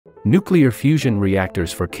Nuclear fusion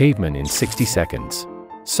reactors for cavemen in 60 seconds.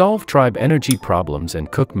 Solve tribe energy problems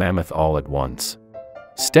and cook mammoth all at once.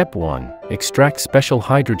 Step 1. Extract special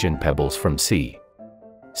hydrogen pebbles from sea.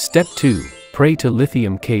 Step 2. Pray to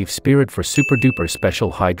lithium cave spirit for super-duper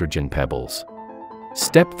special hydrogen pebbles.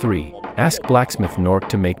 Step 3. Ask blacksmith Nork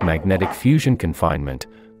to make magnetic fusion confinement,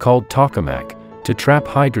 called tokamak, to trap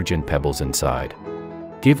hydrogen pebbles inside.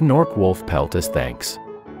 Give Nork wolf pelt as thanks.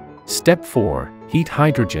 Step 4. Heat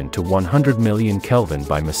hydrogen to 100 million Kelvin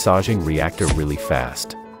by massaging reactor really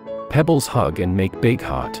fast. Pebbles hug and make big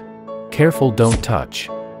hot. Careful, don't touch.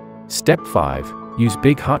 Step 5. Use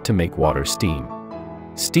big hot to make water steam.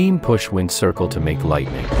 Steam push wind circle to make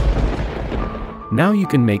lightning. Now you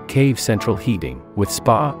can make cave central heating with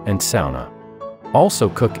spa and sauna. Also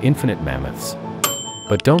cook infinite mammoths.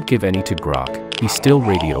 But don't give any to Grok, he's still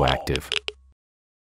radioactive.